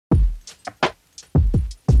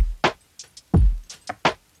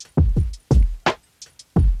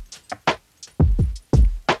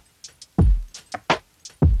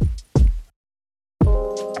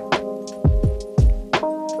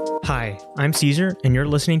I'm Caesar, and you're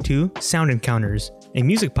listening to Sound Encounters, a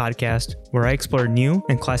music podcast where I explore new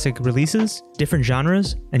and classic releases, different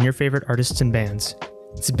genres, and your favorite artists and bands.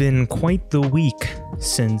 It's been quite the week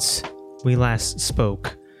since we last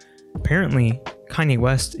spoke. Apparently, Kanye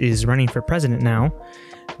West is running for president now.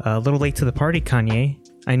 A little late to the party, Kanye.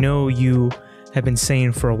 I know you have been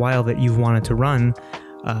saying for a while that you've wanted to run,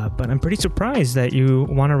 but I'm pretty surprised that you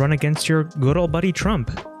want to run against your good old buddy Trump.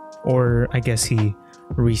 Or I guess he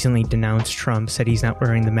recently denounced Trump, said he's not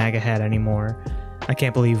wearing the MAGA hat anymore. I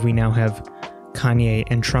can't believe we now have Kanye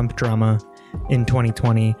and Trump drama in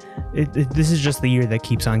 2020. This is just the year that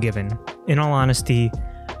keeps on giving. In all honesty,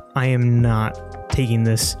 I am not taking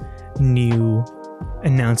this new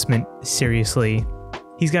announcement seriously.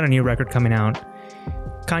 He's got a new record coming out.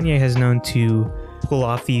 Kanye has known to pull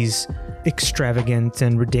off these extravagant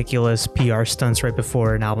and ridiculous PR stunts right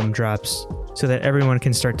before an album drops so that everyone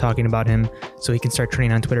can start talking about him, so he can start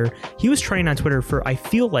trending on Twitter. He was trending on Twitter for, I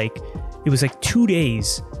feel like, it was like 2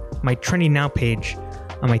 days. My Trending Now page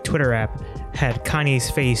on my Twitter app had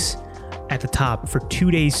Kanye's face at the top for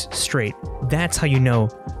 2 days straight. That's how you know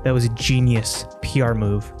that was a genius PR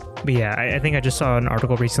move. But yeah, I think I just saw an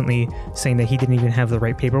article recently saying that he didn't even have the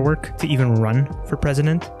right paperwork to even run for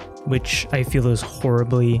president, which I feel is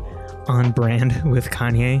horribly on brand with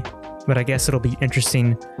Kanye. But I guess it'll be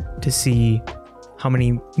interesting to see how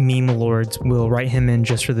many meme lords will write him in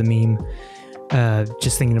just for the meme.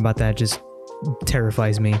 Just thinking about that just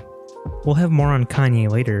terrifies me. We'll have more on Kanye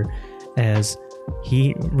later, as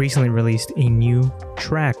he recently released a new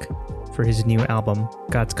track for his new album,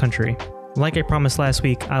 God's Country. Like I promised last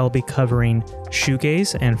week, I'll be covering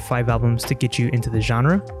shoegaze and 5 albums to get you into the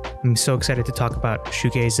genre. I'm so excited to talk about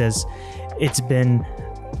shoegaze, as it's been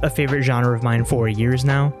a favorite genre of mine for years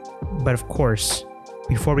now. But of course,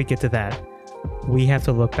 before we get to that, we have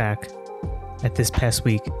to look back at this past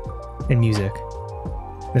week in music.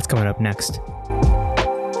 That's coming up next.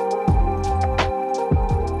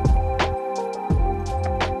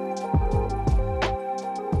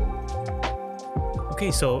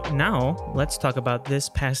 Okay, so now let's talk about this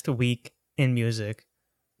past week in music.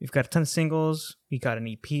 We've got a ton of singles, we got an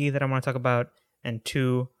EP that I want to talk about, and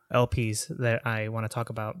 2 LPs that I want to talk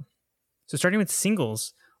about. So starting with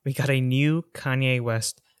singles, we got a new Kanye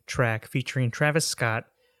West track featuring Travis Scott,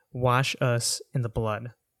 Wash Us in the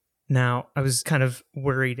Blood. Now, I was kind of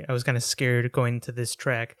worried, I was kind of scared going into this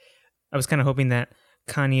track. I was kind of hoping that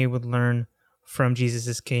Kanye would learn from Jesus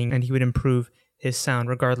is King and he would improve his sound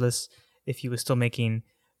regardless if he was still making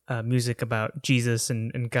music about Jesus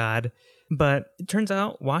and God. But it turns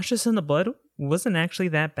out Wash Us in the Blood wasn't actually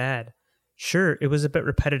that bad. Sure, it was a bit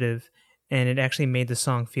repetitive, and it actually made the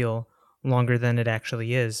song feel longer than it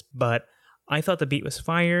actually is, but I thought the beat was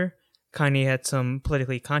fire. Kanye had some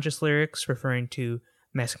politically conscious lyrics referring to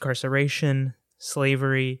mass incarceration,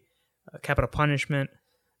 slavery, capital punishment.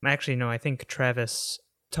 Actually, no, I think Travis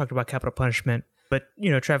talked about capital punishment, but,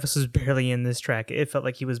 Travis was barely in this track. It felt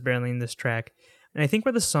like he was barely in this track. And I think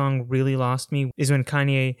where the song really lost me is when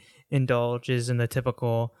Kanye indulges in the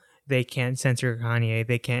typical, they can't censor Kanye,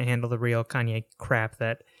 they can't handle the real Kanye crap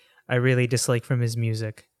that I really dislike from his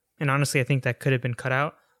music. And honestly, I think that could have been cut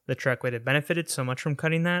out. The track would have benefited so much from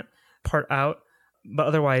cutting that part out, but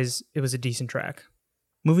otherwise, it was a decent track.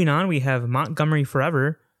 Moving on, we have Montgomery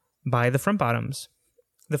Forever by The Front Bottoms.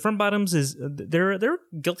 The Front Bottoms they're a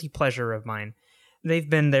guilty pleasure of mine. They've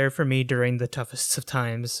been there for me during the toughest of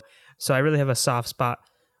times, so I really have a soft spot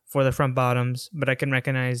for The Front Bottoms, but I can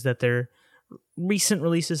recognize that their recent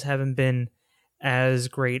releases haven't been as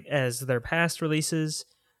great as their past releases,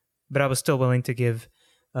 but I was still willing to give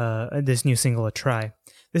this new single a try.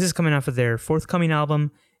 This is coming off of their forthcoming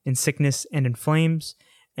album, In Sickness and in Flames,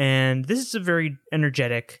 and this is a very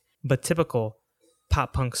energetic but typical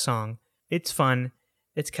pop punk song. It's fun,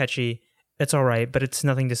 it's catchy, it's alright, but it's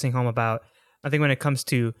nothing to sing home about. I think when it comes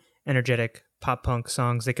to energetic pop punk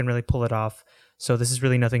songs, they can really pull it off, so this is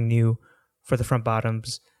really nothing new for The Front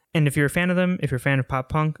Bottoms. And if you're a fan of them, if you're a fan of pop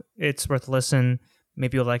punk, it's worth a listen.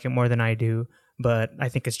 Maybe you'll like it more than I do, but I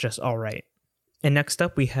think it's just alright. And next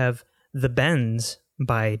up, we have The Bends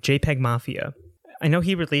by JPEG Mafia. I know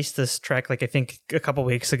he released this track, I think a couple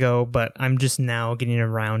weeks ago, but I'm just now getting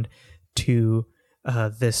around to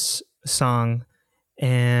this song.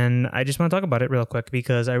 And I just want to talk about it real quick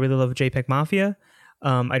because I really love JPEG Mafia.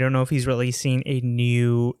 I don't know if he's releasing a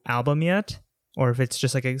new album yet, or if it's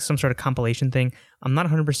just some sort of compilation thing. I'm not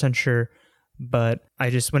 100% sure, but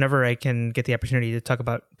whenever I can get the opportunity to talk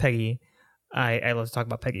about Peggy, I love to talk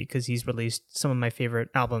about Peggy because he's released some of my favorite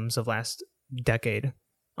albums of last decade.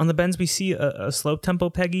 On the Bends, we see a slow tempo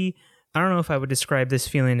Peggy. I don't know if I would describe this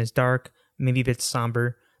feeling as dark, maybe a bit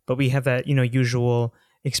somber, but we have that, usual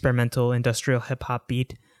experimental industrial hip hop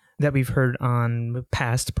beat that we've heard on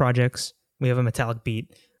past projects. We have a metallic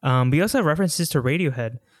beat. We also have references to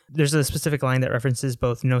Radiohead. There's a specific line that references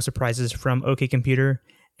both No Surprises from OK Computer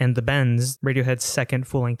and The Bends, Radiohead's second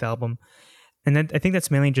full-length album. And then I think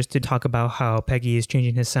that's mainly just to talk about how Peggy is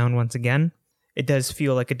changing his sound once again. It does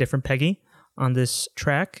feel like a different Peggy on this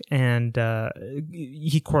track, and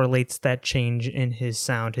he correlates that change in his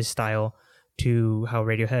sound, his style, to how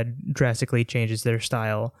Radiohead drastically changes their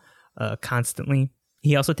style constantly.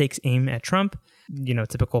 He also takes aim at Trump.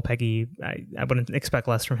 Typical Peggy. I wouldn't expect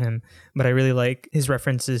less from him, but I really like his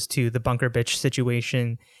references to the bunker bitch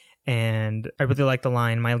situation, and I really like the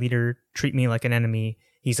line, "My leader treat me like an enemy,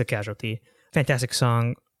 he's a casualty." Fantastic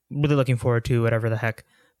song. Really looking forward to whatever the heck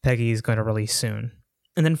Peggy is going to release soon.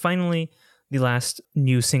 And then finally, the last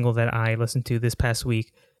new single that I listened to this past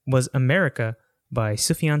week was America by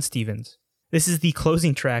Sufjan Stevens. This is the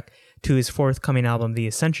closing track to his forthcoming album, The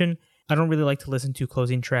Ascension. I don't really like to listen to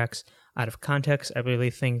closing tracks out of context. I really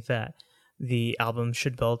think that the album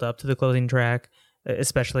should build up to the closing track,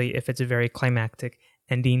 especially if it's a very climactic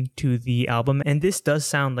ending to the album. And this does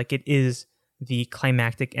sound like it is the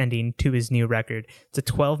climactic ending to his new record. It's a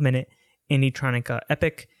 12-minute indie-tronica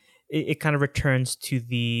epic. It kind of returns to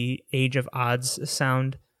the Age of Odds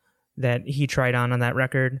sound that he tried on that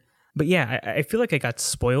record. But yeah, I feel like I got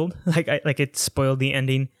spoiled. Like it spoiled the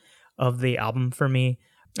ending of the album for me.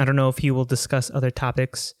 I don't know if he will discuss other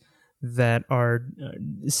topics that are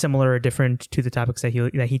similar or different to the topics that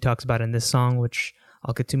he talks about in this song, which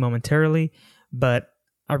I'll get to momentarily. But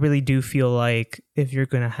I really do feel like if you're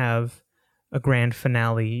going to have a grand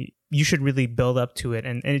finale, you should really build up to it,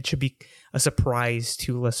 and it should be a surprise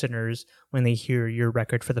to listeners when they hear your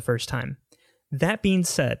record for the first time. That being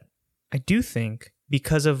said, I do think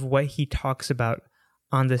because of what he talks about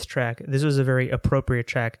on this track, this was a very appropriate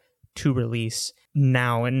track to release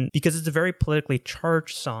now. And because it's a very politically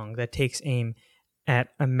charged song that takes aim at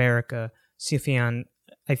America, Sufjan,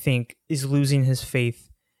 I think, is losing his faith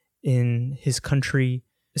in his country,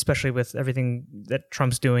 especially with everything that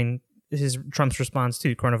Trump's doing. Trump's response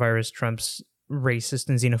to coronavirus, Trump's racist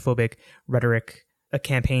and xenophobic rhetoric, a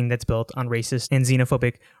campaign that's built on racist and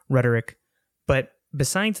xenophobic rhetoric. But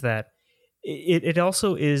besides that, it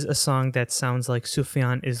also is a song that sounds like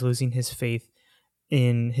Sufjan is losing his faith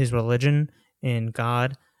in his religion, in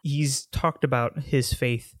God. He's talked about his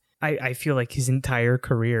faith, I feel like, his entire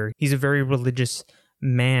career. He's a very religious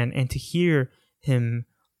man, and to hear him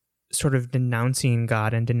sort of denouncing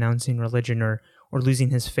God and denouncing religion or losing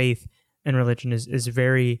his faith in religion is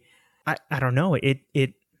very, I don't know, it's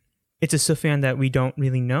a Sufjan that we don't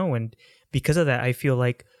really know, and because of that, I feel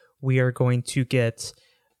like we are going to get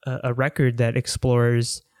a record that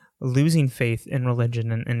explores losing faith in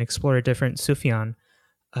religion and explore a different Sufjan.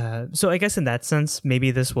 So I guess in that sense,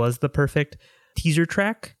 maybe this was the perfect teaser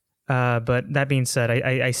track. But that being said,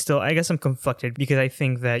 I guess I'm conflicted because I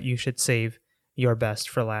think that you should save your best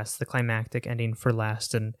for last, the climactic ending for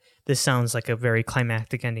last. And this sounds like a very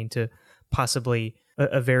climactic ending to possibly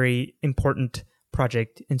a very important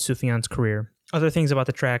project in Sufjan's career. Other things about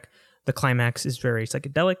the track: the climax is very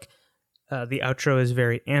psychedelic. The outro is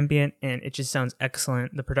very ambient, and it just sounds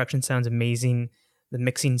excellent. The production sounds amazing. The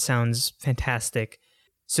mixing sounds fantastic.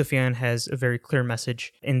 Sufjan has a very clear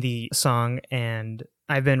message in the song, and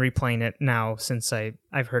I've been replaying it now since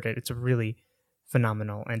I've heard it. It's really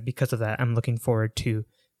phenomenal, and because of that, I'm looking forward to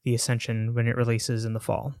The Ascension when it releases in the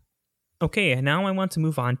fall. Okay, and now I want to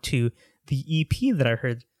move on to the EP that I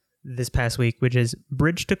heard this past week, which is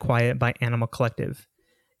Bridge to Quiet by Animal Collective.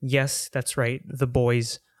 Yes, that's right, the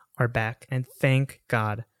boys are back, and thank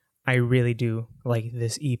God. I really do like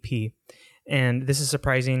this EP. And this is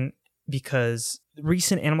surprising because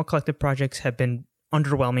recent Animal Collective projects have been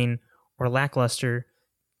underwhelming or lackluster.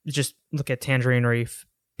 Just look at Tangerine Reef,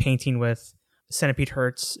 Painting With. Centipede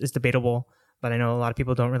Hurts is debatable, but I know a lot of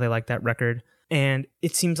people don't really like that record. And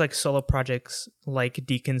it seems like solo projects like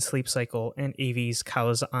Deacon's Sleep Cycle and Avi's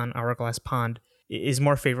Cows on Hourglass Pond is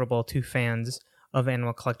more favorable to fans of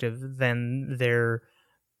Animal Collective than their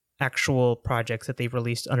actual projects that they've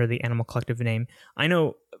released under the Animal Collective name. I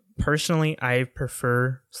know personally I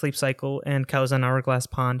prefer Sleep Cycle and Cows on Hourglass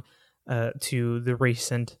Pond to the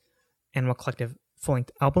recent Animal Collective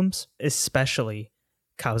full-length albums, especially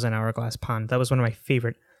Cows on Hourglass Pond. That was one of my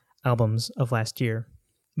favorite albums of last year.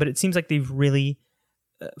 But it seems like they've really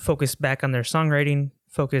focused back on their songwriting,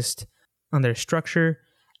 focused on their structure,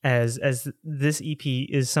 as this EP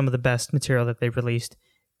is some of the best material that they've released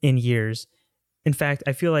in years. In fact,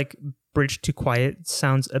 I feel like Bridge to Quiet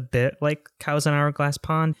sounds a bit like Cows on Hourglass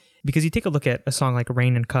Pond, because you take a look at a song like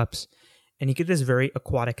Rain and Cups, and you get this very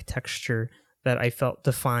aquatic texture that I felt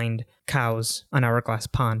defined cows on Hourglass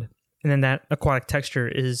Pond. And then that aquatic texture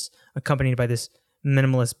is accompanied by this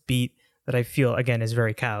minimalist beat that I feel, again, is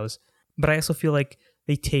very cows. But I also feel like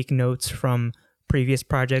they take notes from previous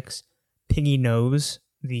projects. Piggy Nose,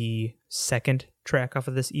 the second track off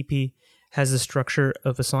of this EP, has the structure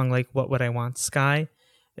of a song like What Would I Want, Sky.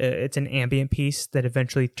 It's an ambient piece that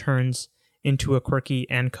eventually turns into a quirky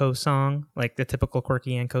Anko song, like the typical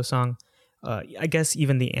quirky Anko song. I guess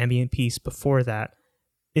even the ambient piece before that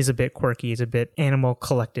is a bit quirky. It's a bit Animal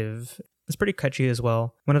Collective. It's pretty catchy as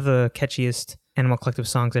well. One of the catchiest Animal Collective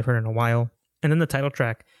songs I've heard in a while. And then the title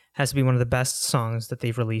track has to be one of the best songs that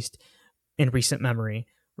they've released in recent memory.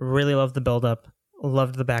 Really loved the build-up.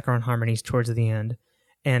 Loved the background harmonies towards the end.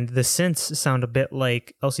 And the synths sound a bit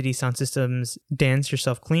like LCD Sound System's Dance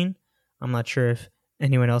Yourself Clean. I'm not sure if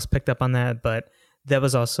anyone else picked up on that, but that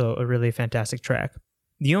was also a really fantastic track.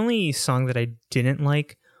 The only song that I didn't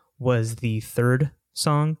like was the third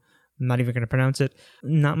song. I'm not even going to pronounce it.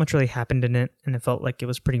 Not much really happened in it, and it felt like it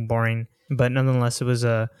was pretty boring. But nonetheless, it was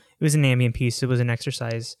an ambient piece. It was an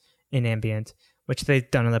exercise in ambient, which they've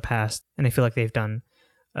done in the past, and I feel like they've done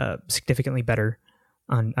significantly better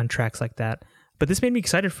on tracks like that. But this made me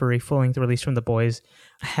excited for a full-length release from the boys.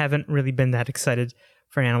 I haven't really been that excited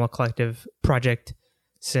for an Animal Collective project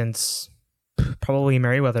since probably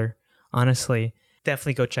Merryweather, honestly.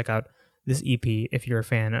 Definitely go check out this EP if you're a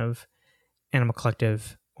fan of Animal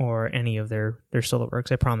Collective or any of their solo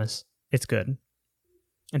works. I promise it's good.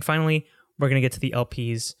 And finally, we're going to get to the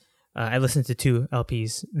LPs. I listened to 2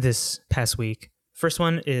 LPs this past week. First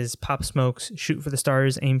one is Pop Smoke's Shoot for the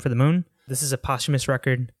Stars, Aim for the Moon. This is a posthumous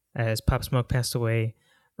record, as Pop Smoke passed away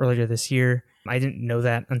earlier this year. I didn't know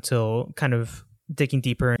that until kind of digging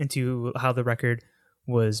deeper into how the record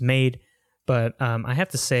was made. But I have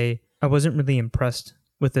to say, I wasn't really impressed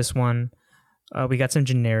with this one. We got some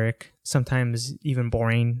generic, sometimes even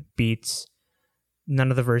boring beats.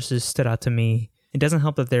 None of the verses stood out to me. It doesn't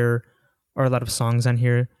help that there are a lot of songs on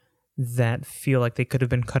here that feel like they could have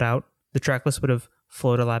been cut out. The track list would have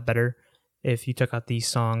flowed a lot better if you took out these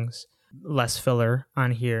songs. Less filler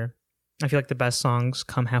on here. I feel like the best songs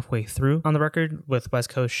come halfway through on the record with West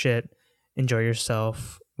Coast Shit, Enjoy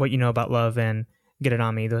Yourself, What You Know About Love, and Get It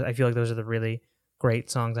On Me. I feel like those are the really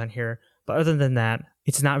great songs on here. But other than that,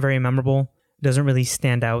 it's not very memorable. It doesn't really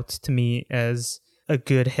stand out to me as a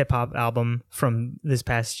good hip-hop album from this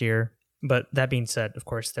past year. But that being said, of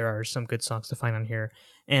course, there are some good songs to find on here.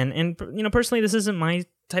 And you know, personally, this isn't my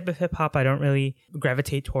type of hip-hop. I don't really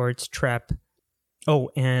gravitate towards trap. Oh,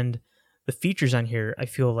 and the features on here, I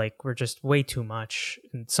feel like were just way too much.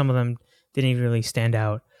 And some of them didn't even really stand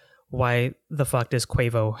out. Why the fuck does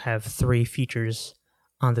Quavo have 3 features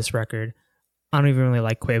on this record? I don't even really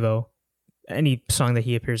like Quavo. Any song that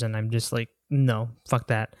he appears in, I'm just like, no, fuck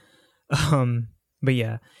that. But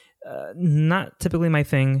yeah, not typically my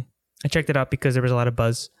thing. I checked it out because there was a lot of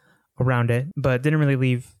buzz around it, but didn't really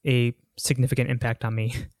leave a significant impact on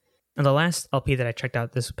me. And the last LP that I checked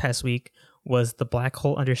out this past week was The Black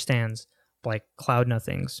Hole Understands by Cloud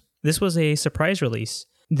Nothings. This was a surprise release.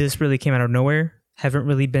 This really came out of nowhere. Haven't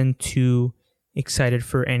really been too excited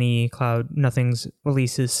for any Cloud Nothings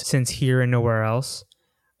releases since Here and Nowhere Else.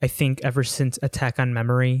 I think ever since Attack on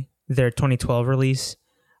Memory, their 2012 release,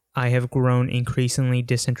 I have grown increasingly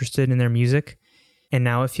disinterested in their music. And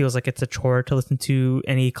now it feels like it's a chore to listen to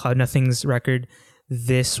any Cloud Nothings record.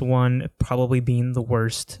 This one probably being the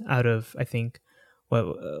worst out of, I think,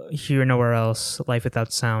 Here and Nowhere Else, Life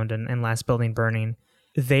Without Sound, and Last Building Burning.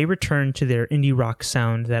 They returned to their indie rock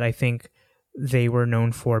sound that I think they were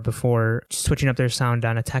known for before switching up their sound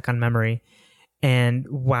on Attack on Memory. And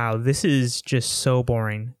wow, this is just so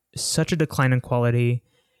boring. Such a decline in quality.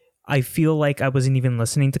 I feel like I wasn't even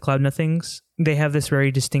listening to Cloud Nothings. They have this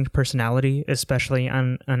very distinct personality, especially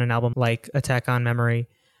on an album like Attack on Memory.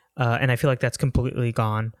 And I feel like that's completely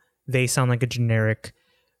gone. They sound like a generic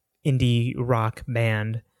indie rock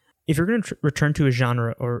band. If you're going to return to a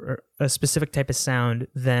genre or a specific type of sound,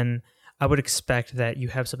 then I would expect that you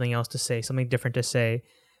have something else to say, something different to say.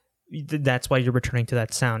 That's why you're returning to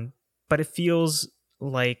that sound. But it feels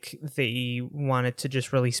like they wanted to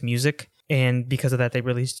just release music, and because of that, they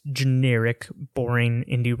released generic, boring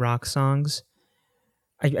indie rock songs.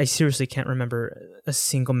 I seriously can't remember a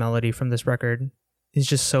single melody from this record. It's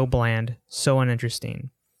just so bland, so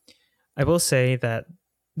uninteresting. I will say that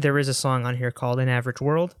there is a song on here called An Average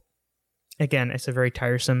World. Again, it's a very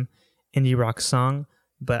tiresome indie rock song,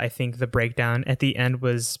 but I think the breakdown at the end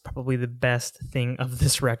was probably the best thing of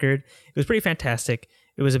this record. It was pretty fantastic.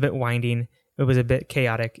 It was a bit winding. It was a bit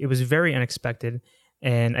chaotic. It was very unexpected.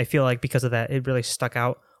 And I feel like because of that, it really stuck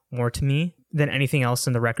out more to me than anything else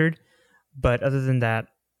in the record. But other than that,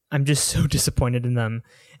 I'm just so disappointed in them.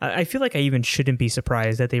 I feel like I even shouldn't be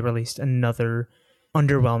surprised that they released another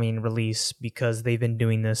underwhelming release because they've been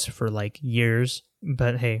doing this for like years.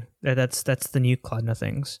 But hey, that's the new Claude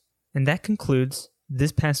Nothings. And that concludes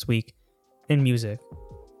this past week in music.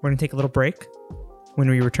 We're going to take a little break. When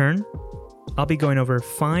we return, I'll be going over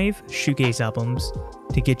 5 shoegaze albums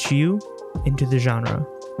to get you into the genre.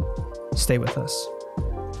 Stay with us.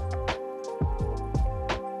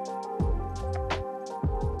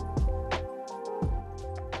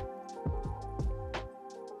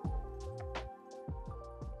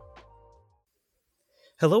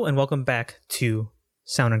 Hello and welcome back to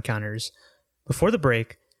Sound Encounters. Before the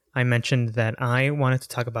break, I mentioned that I wanted to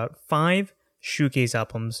talk about 5 shoegaze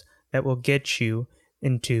albums that will get you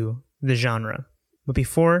into the genre. But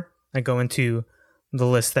before I go into the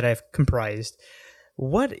list that I've comprised,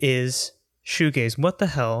 what is shoegaze? What the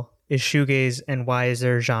hell is shoegaze, and why is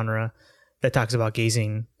there a genre that talks about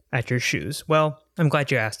gazing at your shoes? Well, I'm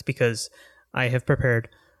glad you asked because I have prepared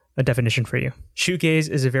a definition for you. Shoegaze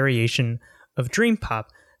is a variation of dream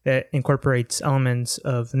pop that incorporates elements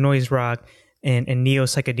of noise rock and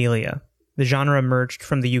neo-psychedelia. The genre emerged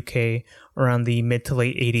from the UK around the mid to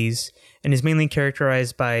late 80s and is mainly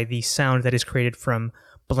characterized by the sound that is created from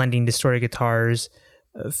blending distorted guitars,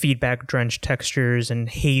 feedback-drenched textures, and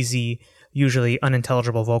hazy, usually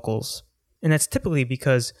unintelligible vocals. And that's typically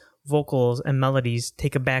because vocals and melodies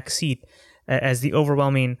take a back seat as the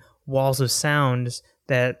overwhelming walls of sounds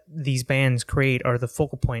that these bands create are the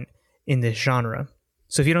focal point in this genre.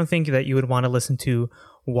 So if you don't think that you would want to listen to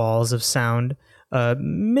walls of sound,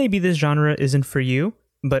 maybe this genre isn't for you,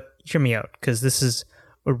 but hear me out, because this is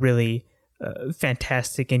a really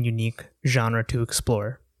fantastic and unique genre to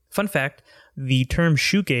explore. Fun fact, the term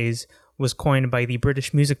shoegaze was coined by the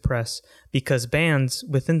British music press because bands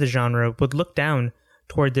within the genre would look down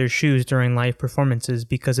toward their shoes during live performances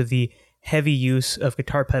because of the heavy use of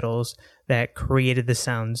guitar pedals that created the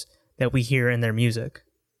sounds that we hear in their music.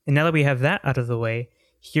 And now that we have that out of the way,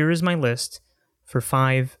 here is my list for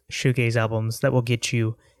 5 shoegaze albums that will get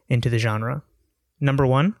you into the genre. Number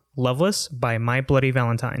 1, Loveless by My Bloody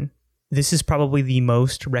Valentine. This is probably the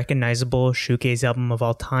most recognizable shoegaze album of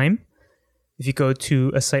all time. If you go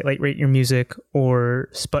to a site like Rate Your Music or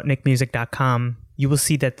SputnikMusic.com, you will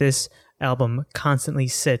see that this album constantly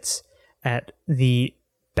sits at the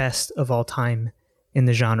best of all time in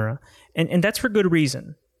the genre. And that's for good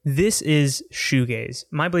reason. This is shoegaze.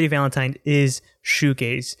 My Bloody Valentine is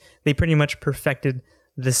shoegaze. They pretty much perfected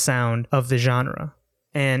the sound of the genre.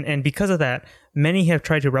 And because of that, many have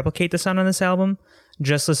tried to replicate the sound on this album.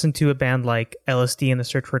 Just listen to a band like LSD and the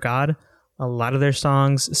Search for God. A lot of their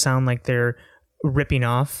songs sound like they're ripping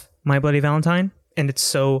off My Bloody Valentine. And it's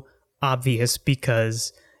so obvious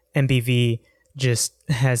because MBV just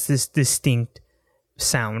has this distinct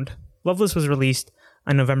sound. Loveless was released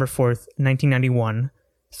on November 4th, 1991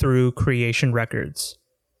 through Creation Records.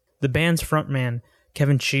 The band's frontman,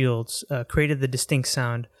 Kevin Shields, created the distinct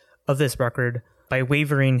sound of this record by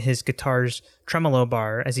wavering his guitar's tremolo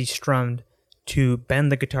bar as he strummed to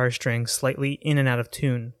bend the guitar string slightly in and out of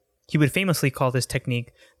tune. He would famously call this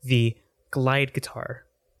technique the glide guitar.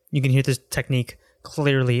 You can hear this technique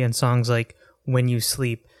clearly in songs like When You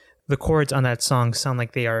Sleep. The chords on that song sound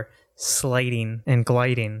like they are sliding and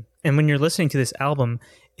gliding. And when you're listening to this album,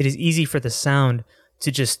 it is easy for the sound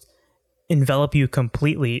to just envelop you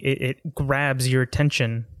completely. It grabs your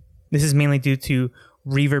attention. This is mainly due to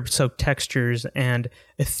reverb-soaked textures and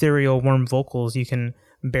ethereal warm vocals you can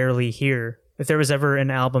barely hear. If there was ever an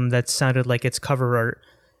album that sounded like its cover art,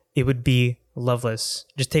 it would be Loveless.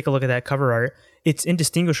 Just take a look at that cover art. It's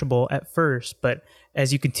indistinguishable at first, but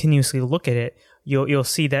as you continuously look at it, you'll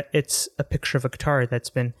see that it's a picture of a guitar that's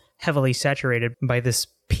been heavily saturated by this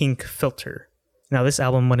pink filter. Now, this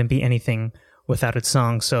album wouldn't be anything without its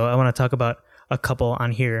songs, so I want to talk about a couple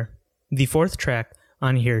on here. The 4th track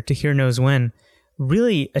on here, To Hear Knows When,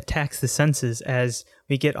 really attacks the senses as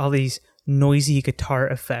we get all these noisy guitar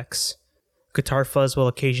effects. Guitar fuzz will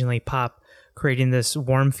occasionally pop, creating this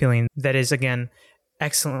warm feeling that is, again,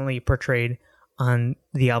 excellently portrayed on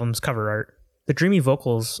the album's cover art. The dreamy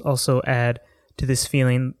vocals also add to this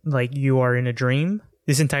feeling like you are in a dream.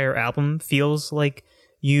 This entire album feels like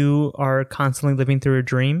you are constantly living through a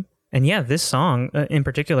dream. And yeah, this song in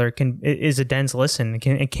particular is a dense listen.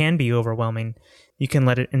 It can be overwhelming. You can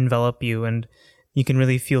let it envelop you, and you can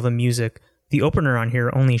really feel the music. The opener on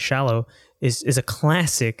here, Only Shallow, is a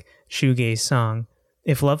classic shoegaze song.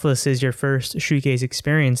 If Loveless is your first shoegaze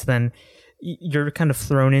experience, then you're kind of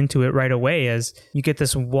thrown into it right away as you get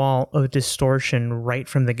this wall of distortion right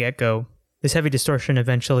from the get-go. This heavy distortion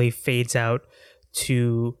eventually fades out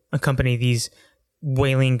to accompany these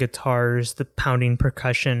wailing guitars, the pounding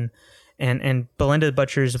percussion, and Belinda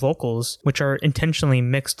Butcher's vocals, which are intentionally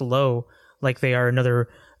mixed low like they are another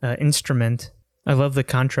instrument. I love the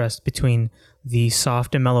contrast between the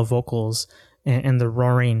soft and mellow vocals and the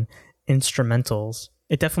roaring instrumentals.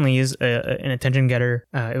 It definitely is an attention getter.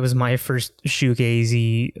 It was my first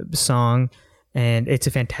shoegazy song, and it's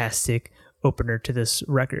a fantastic opener to this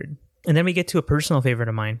record. And then we get to a personal favorite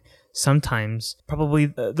of mine. Sometimes, probably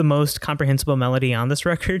the most comprehensible melody on this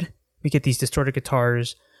record. We get these distorted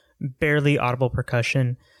guitars, barely audible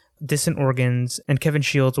percussion, distant organs, and Kevin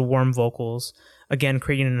Shields' warm vocals, again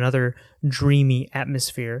creating another dreamy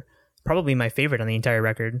atmosphere. Probably my favorite on the entire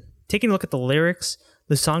record. Taking a look at the lyrics,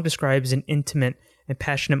 the song describes an intimate and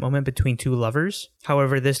passionate moment between two lovers.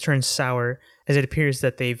 However, this turns sour as it appears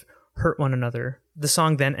that they've hurt one another. The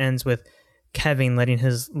song then ends with Kevin letting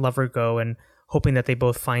his lover go and hoping that they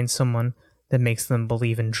both find someone that makes them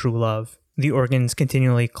believe in true love. The organs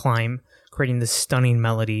continually climb, creating this stunning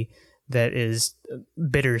melody that is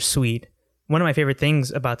bittersweet. One of my favorite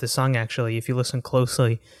things about this song, actually, if you listen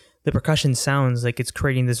closely, the percussion sounds like it's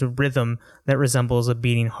creating this rhythm that resembles a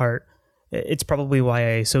beating heart. It's probably why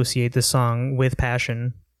I associate this song with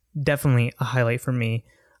passion. Definitely a highlight for me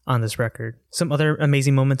on this record. Some other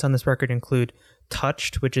amazing moments on this record include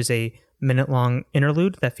Touched, which is a minute-long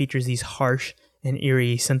interlude that features these harsh and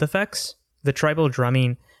eerie synth effects. The tribal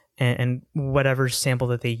drumming and whatever sample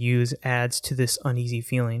that they use adds to this uneasy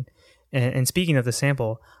feeling. And speaking of the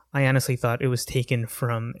sample, I honestly thought it was taken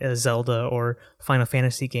from a Zelda or Final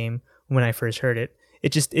Fantasy game when I first heard it. It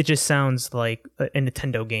just sounds like a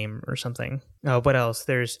Nintendo game or something. What else?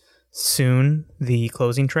 There's Soon, the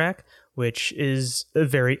closing track, which is a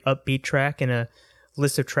very upbeat track in a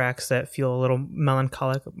list of tracks that feel a little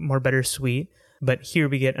melancholic, more bittersweet. But here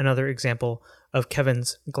we get another example of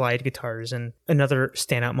Kevin's glide guitars and another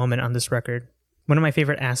standout moment on this record. One of my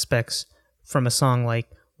favorite aspects from a song like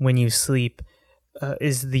When You Sleep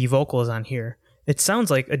is the vocals on here. It sounds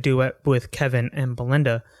like a duet with Kevin and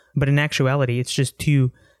Belinda, but in actuality, it's just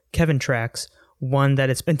two Kevin tracks, one that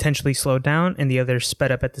is intentionally slowed down and the other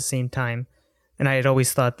sped up at the same time. And I had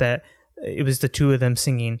always thought that it was the two of them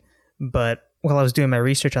singing, but while I was doing my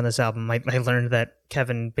research on this album, I learned that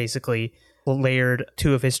Kevin basically layered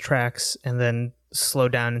two of his tracks and then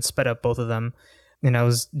slowed down and sped up both of them. And I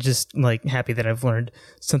was just like happy that I've learned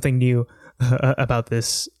something new about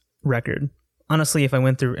this record. Honestly, if I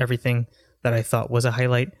went through everything that I thought was a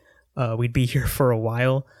highlight, we'd be here for a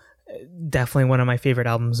while. Definitely one of my favorite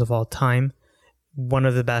albums of all time. One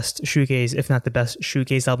of the best shoegaze, if not the best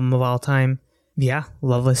shoegaze album of all time. Yeah,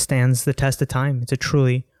 Loveless stands the test of time. It's a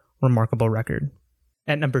truly remarkable record.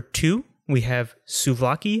 At number 2, we have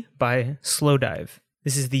Souvlaki by Slowdive.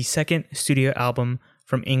 This is the second studio album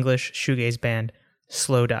from English shoegaze band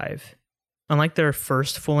Slowdive. Unlike their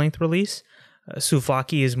first full-length release,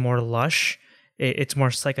 Souvlaki is more lush, it's more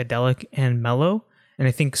psychedelic and mellow, and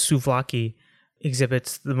I think Souvlaki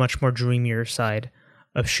exhibits the much more dreamier side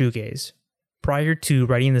of shoegaze. Prior to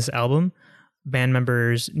writing this album, band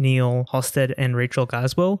members Neil Halstead and Rachel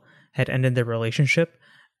Goswell had ended their relationship,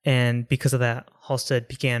 and because of that, Halstead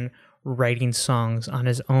began writing songs on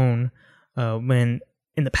his own when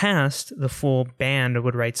in the past, the full band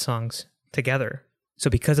would write songs together. So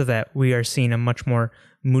because of that, we are seeing a much more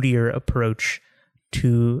moodier approach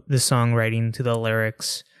to the songwriting, to the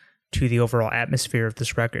lyrics, to the overall atmosphere of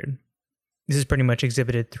this record. This is pretty much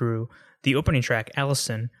exhibited through the opening track,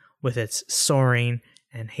 Allison, with its soaring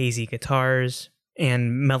and hazy guitars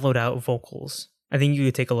and mellowed out vocals. I think you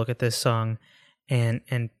could take a look at this song and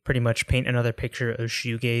pretty much paint another picture of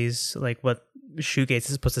shoegaze, like what shoegaze is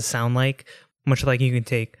supposed to sound like, much like you can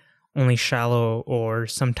take Only Shallow or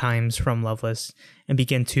Sometimes from Loveless and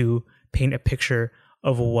begin to paint a picture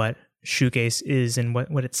of what shoegaze is and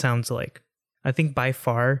what it sounds like. I think by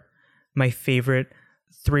far my favorite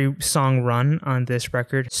 3-song run on this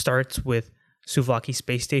record starts with Souvlaki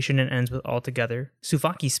Space Station and ends with All Together.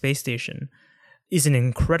 Souvlaki Space Station is an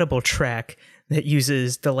incredible track that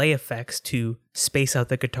uses delay effects to space out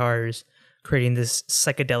the guitars, creating this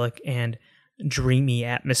psychedelic and dreamy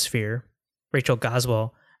atmosphere. Rachel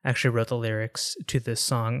Goswell actually wrote the lyrics to this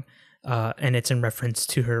song, and it's in reference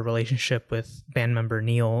to her relationship with band member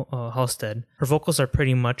Neil Halstead. Her vocals are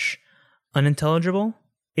pretty much unintelligible.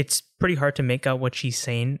 It's pretty hard to make out what she's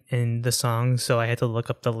saying in the song, so I had to look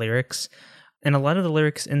up the lyrics. And a lot of the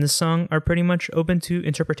lyrics in this song are pretty much open to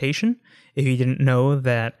interpretation. If you didn't know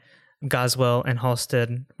that Goswell and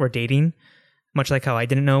Halstead were dating, much like how I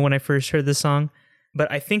didn't know when I first heard this song.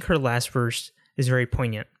 But I think her last verse is very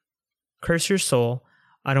poignant. Curse your soul,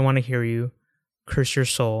 I don't want to hear you. Curse your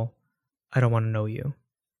soul. I don't want to know you.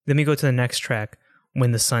 Then we go to the next track,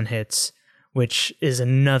 When the Sun Hits, which is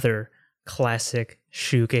another classic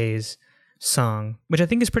shoegaze song, which I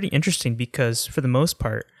think is pretty interesting because for the most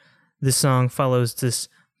part, the song follows this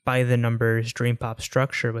by the numbers dream pop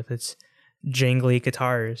structure with its jangly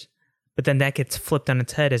guitars. But then that gets flipped on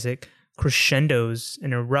its head as it crescendos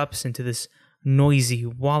and erupts into this noisy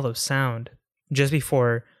wall of sound. Just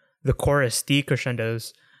before the chorus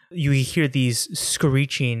decrescendos, you hear these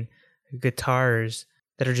screeching guitars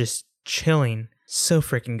that are just chilling. So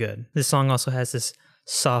freaking good. This song also has this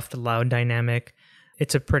soft, loud dynamic.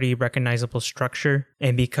 It's a pretty recognizable structure.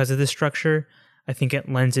 And because of the structure, I think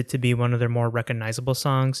it lends it to be one of their more recognizable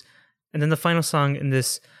songs. And then the final song in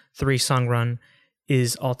this 3-song run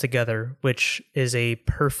is All Together, which is a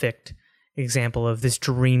perfect example of this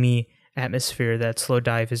dreamy atmosphere that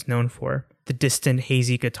Slowdive is known for. The distant,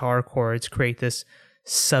 hazy guitar chords create this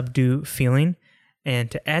subdued feeling, and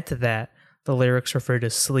to add to that, the lyrics refer to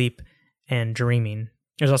sleep and dreaming.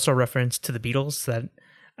 There's also a reference to the Beatles that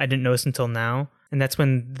I didn't notice until now, and that's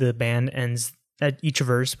when the band ends at each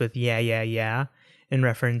verse with yeah, yeah, yeah, in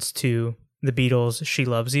reference to the Beatles' She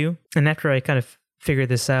Loves You. And after I kind of figured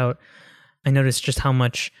this out, I noticed just how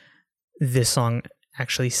much this song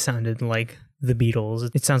actually sounded like the Beatles.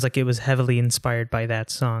 It sounds like it was heavily inspired by that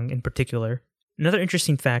song in particular. Another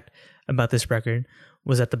interesting fact about this record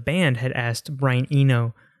was that the band had asked Brian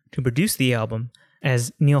Eno to produce the album,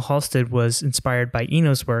 as Neil Halstead was inspired by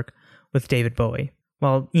Eno's work with David Bowie.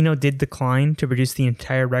 While Eno did decline to produce the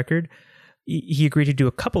entire record, he agreed to do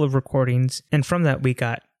a couple of recordings, and from that we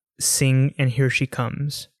got Sing and Here She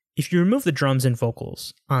Comes. If you remove the drums and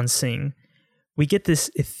vocals on Sing, we get this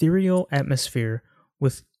ethereal atmosphere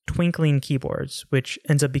with twinkling keyboards, which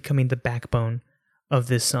ends up becoming the backbone of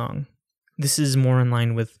this song. This is more in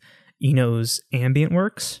line with Eno's ambient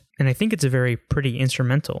works, and I think it's a very pretty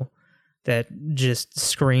instrumental that just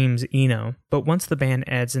screams Eno. But once the band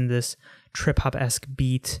adds in this trip-hop-esque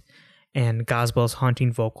beat and Goswell's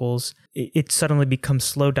haunting vocals, it suddenly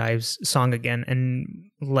becomes Slowdive's song again and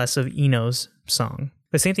less of Eno's song.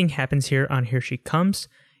 The same thing happens here on Here She Comes.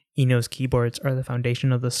 Eno's keyboards are the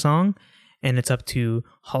foundation of the song, and it's up to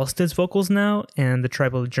Halstead's vocals now and the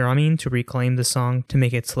tribal drumming to reclaim the song to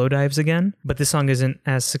make it Slowdive's again. But this song isn't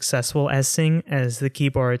as successful as Sing, as the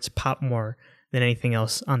keyboards pop more than anything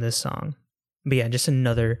else on this song. But yeah, just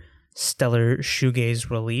another stellar shoegaze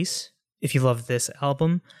release. If you love this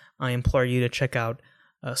album, I implore you to check out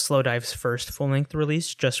Slowdive's first full-length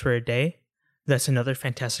release, Just for a Day. That's another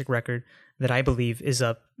fantastic record that I believe is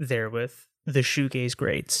up there with the shoegaze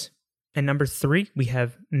greats. And number 3, we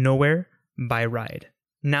have Nowhere by Ride.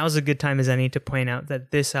 Now's a good time as any to point out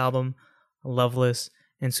that this album, Loveless,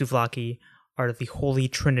 and Souvlaki are the holy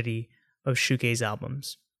trinity of shoegaze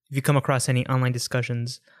albums. If you come across any online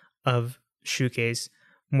discussions of shoegaze,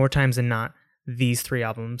 more times than not, these 3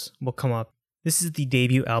 albums will come up. This is the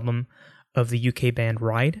debut album of the UK band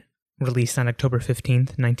Ride, released on October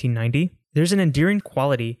 15th, 1990. There's an endearing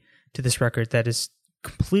quality to this record that is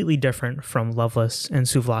completely different from Loveless and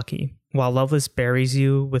Souvlaki. While Loveless buries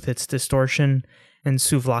you with its distortion and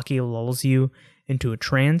Souvlaki lulls you into a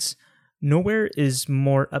trance, Nowhere is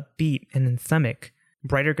more upbeat and anthemic.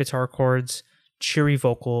 Brighter guitar chords, cheery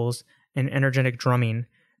vocals, and energetic drumming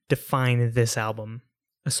define this album.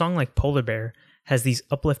 A song like Polar Bear has these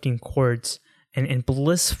uplifting chords and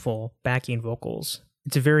blissful backing vocals.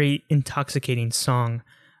 It's a very intoxicating song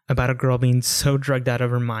about a girl being so drugged out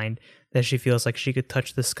of her mind that she feels like she could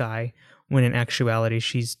touch the sky, when in actuality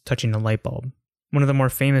she's touching a light bulb. One of the more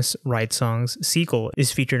famous Ride songs, Seagull,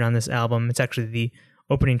 is featured on this album. It's actually the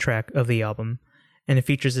opening track of the album, and it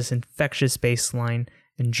features this infectious bass line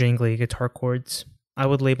and jingly guitar chords. I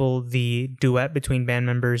would label the duet between band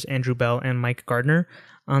members Andrew Bell and Mike Gardner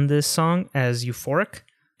on this song as euphoric.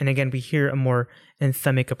 And again, we hear a more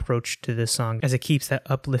anthemic approach to this song as it keeps that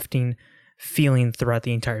uplifting feeling throughout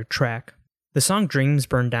the entire track. The song Dreams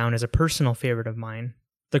Burn Down is a personal favorite of mine.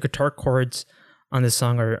 The guitar chords on this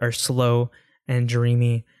song are slow and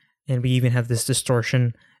dreamy, and we even have this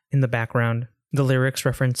distortion in the background. The lyrics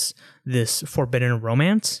reference this forbidden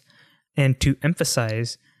romance, and to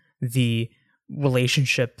emphasize the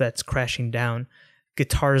relationship that's crashing down,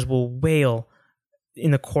 guitars will wail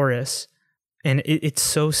in the chorus, and it's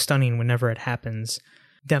so stunning whenever it happens.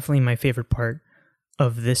 Definitely my favorite part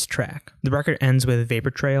of this track. The record ends with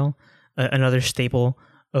Vapor Trail, another staple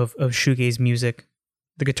of shoegaze music.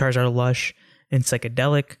 The guitars are lush and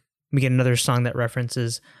psychedelic. We get another song that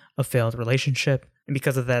references a failed relationship, and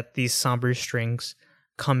because of that, these somber strings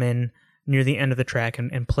come in near the end of the track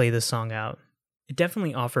and play the song out. It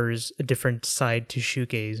definitely offers a different side to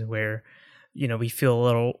shoegaze where, we feel a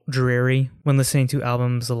little dreary when listening to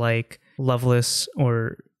albums like Loveless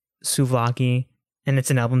or Souvlaki, and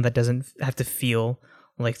it's an album that doesn't have to feel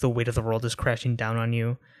like the weight of the world is crashing down on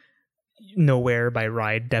you. Nowhere by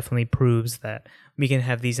Ride definitely proves that we can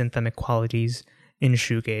have these anthemic qualities in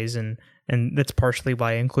shoegaze, and that's partially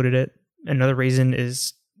why I included it. Another reason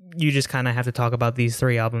is you just kind of have to talk about these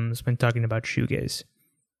three albums when talking about shoegaze.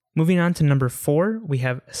 Moving on to number 4, we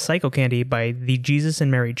have Psycho Candy by the Jesus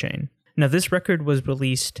and Mary Chain. Now, this record was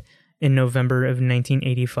released in November of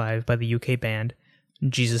 1985 by the UK band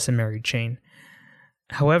Jesus and Mary Chain.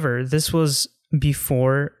 However, this was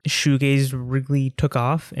before shoegaze really took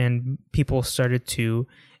off and people started to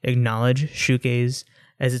acknowledge shoegaze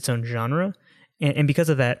as its own genre. And because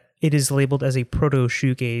of that, it is labeled as a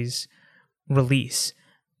proto-shoegaze release.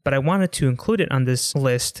 But I wanted to include it on this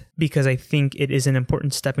list because I think it is an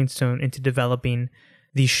important stepping stone into developing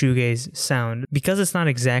the shoegaze sound. Because it's not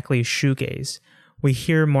exactly shoegaze, we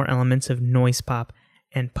hear more elements of noise pop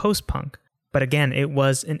and post-punk. But again, it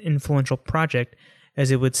was an influential project as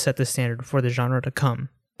it would set the standard for the genre to come.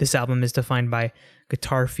 This album is defined by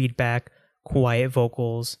guitar feedback, quiet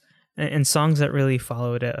vocals, and songs that really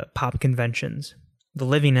followed pop conventions. The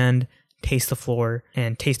Living End, Taste the Floor,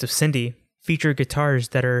 and Taste of Cindy feature guitars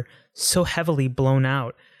that are so heavily blown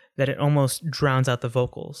out that it almost drowns out the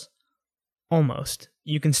vocals. Almost.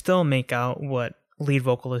 You can still make out what lead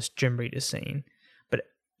vocalist Jim Reid is saying, but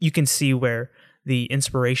you can see where the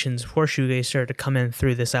inspirations for shoegaze started to come in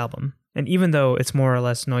through this album. And even though it's more or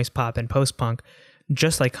less noise pop and post-punk,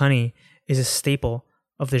 Just Like Honey is a staple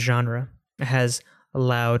of the genre. It has a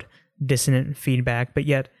loud, dissonant feedback, but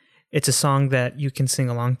yet it's a song that you can sing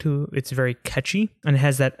along to. It's very catchy, and it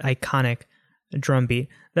has that iconic drum beat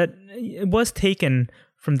that it was taken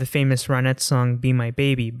from the famous Ronettes song Be My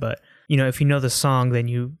Baby, but if you know the song, then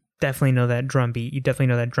you definitely know that drum beat. You definitely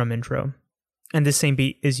know that drum intro. And this same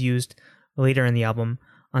beat is used later in the album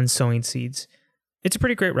on Sowing Seeds. It's a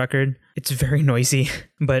pretty great record. It's very noisy,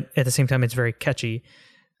 but at the same time, it's very catchy.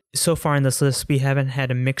 So far in this list, we haven't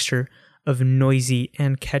had a mixture of noisy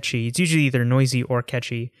and catchy. It's usually either noisy or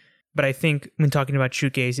catchy. But I think when talking about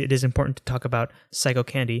shoegaze, it is important to talk about Psycho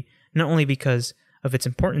Candy, not only because of its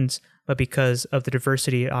importance, but because of the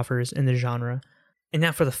diversity it offers in the genre. And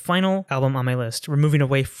now for the final album on my list, we're moving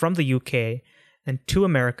away from the UK and to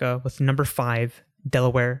America with number 5,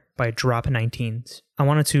 Delaware by Drop 19s. I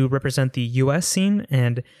wanted to represent the US scene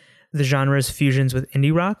and the genre's fusions with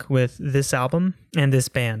indie rock with this album and this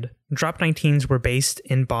band. Drop 19s were based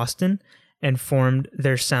in Boston and formed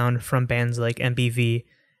their sound from bands like MBV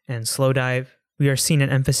and Slowdive. We are seeing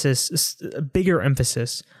a bigger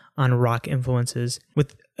emphasis on rock influences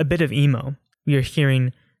with a bit of emo. We are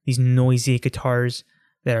hearing these noisy guitars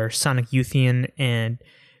that are Sonic Youthian and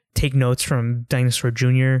take notes from Dinosaur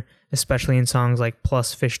Jr., especially in songs like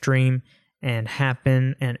Plus Fish Dream and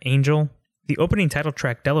Happen and Angel. The opening title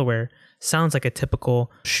track, Delaware, sounds like a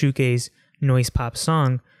typical shoegaze noise pop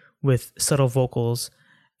song with subtle vocals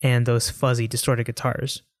and those fuzzy, distorted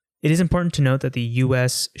guitars. It is important to note that the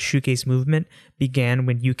US shoegaze movement began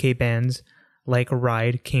when UK bands like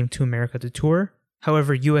Ride came to America to tour.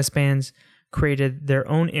 However, US bands created their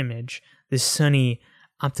own image, this sunny,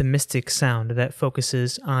 optimistic sound that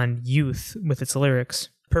focuses on youth with its lyrics.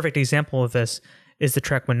 Perfect example of this is the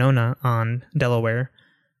track Winona on Delaware.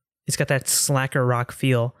 It's got that slacker rock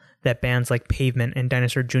feel that bands like Pavement and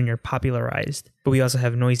Dinosaur Jr. popularized. But we also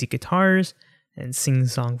have noisy guitars and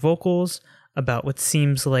sing-song vocals about what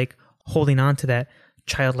seems like holding on to that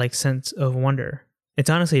childlike sense of wonder. It's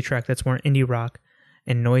honestly a track that's more indie rock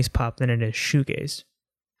and noise pop than it is shoegaze.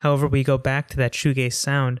 However, we go back to that shoegaze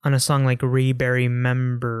sound on a song like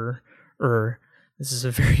Remember. This is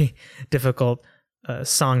a very difficult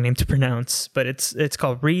song name to pronounce, but it's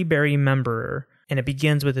called Remember, and it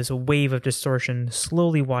begins with this wave of distortion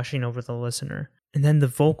slowly washing over the listener. And then the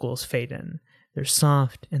vocals fade in. They're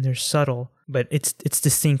soft and they're subtle, but it's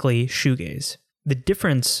distinctly shoegaze. The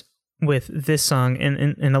difference with this song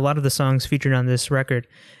and a lot of the songs featured on this record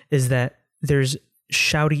is that there's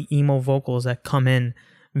shouty emo vocals that come in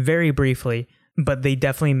very briefly, but they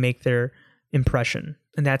definitely make their impression.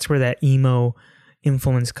 And that's where that emo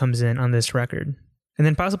influence comes in on this record. And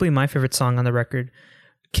then possibly my favorite song on the record,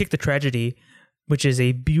 Kick the Tragedy, which is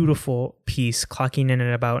a beautiful piece clocking in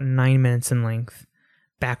at about 9 minutes in length.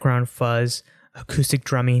 Background fuzz, acoustic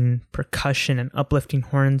drumming, percussion, and uplifting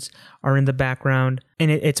horns are in the background, and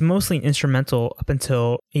it's mostly instrumental up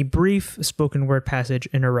until a brief spoken word passage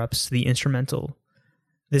interrupts the instrumental.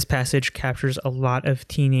 This passage captures a lot of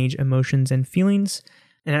teenage emotions and feelings,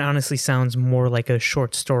 and it honestly sounds more like a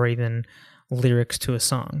short story than lyrics to a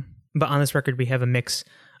song. But on this record, we have a mix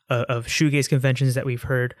of shoegaze conventions that we've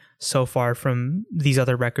heard so far from these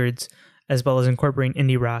other records, as well as incorporating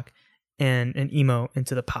indie rock and an emo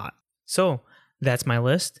into the pot. So that's my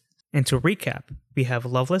list. And to recap, we have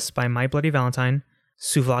Loveless by My Bloody Valentine,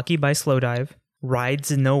 Souvlaki by Slowdive,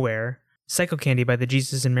 Rides Nowhere, Psycho Candy by the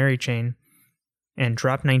Jesus and Mary Chain, and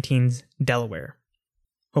Drop 19's Delaware.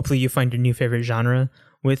 Hopefully you find your new favorite genre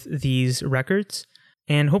with these records,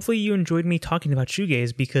 and hopefully you enjoyed me talking about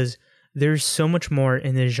shoegaze, because there's so much more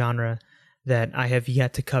in this genre that I have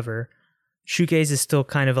yet to cover. Shoegaze is still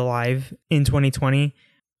kind of alive in 2020.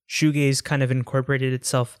 Shoegaze kind of incorporated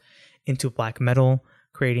itself into black metal,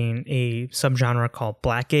 creating a subgenre called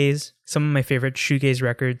blackgaze. Some of my favorite shoegaze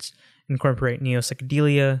records incorporate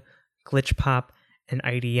neo-psychedelia, glitch pop, and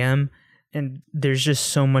IDM, and there's just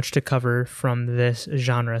so much to cover from this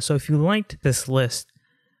genre. So if you liked this list,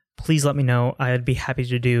 please let me know. I'd be happy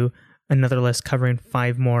to do another list covering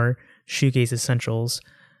 5 more shoegaze essentials,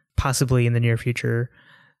 possibly in the near future.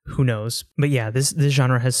 Who knows? But yeah, this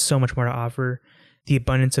genre has so much more to offer. The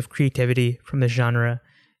abundance of creativity from this genre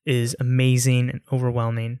is amazing and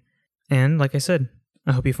overwhelming. And like I said,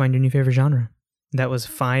 I hope you find your new favorite genre. That was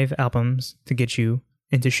 5 albums to get you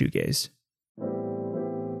into shoegaze.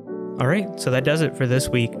 All right, so that does it for this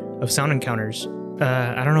week of Sound Encounters.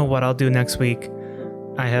 I don't know what I'll do next week.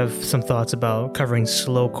 I have some thoughts about covering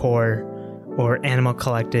slowcore or Animal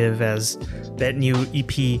Collective, as that new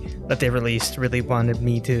EP that they released really wanted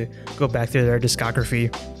me to go back through their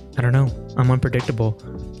discography. I don't know. I'm unpredictable.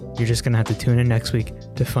 You're just going to have to tune in next week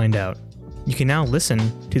to find out. You can now listen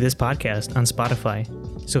to this podcast on Spotify.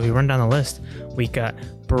 So if we run down the list, we got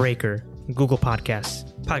Breaker, Google Podcasts,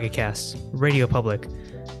 Pocket Casts, Radio Public,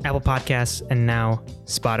 Apple Podcasts, and now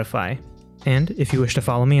Spotify. And if you wish to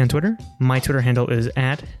follow me on Twitter, my Twitter handle is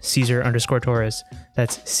 @Caesar_Torres.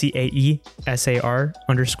 That's CAESAR_TORRES.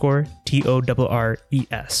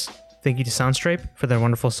 Thank you to Soundstripe for their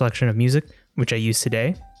wonderful selection of music, which I used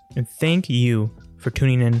today. And thank you for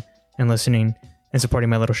tuning in and listening and supporting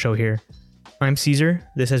my little show here. I'm Caesar.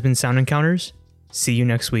 This has been Sound Encounters. See you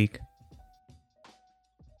next week.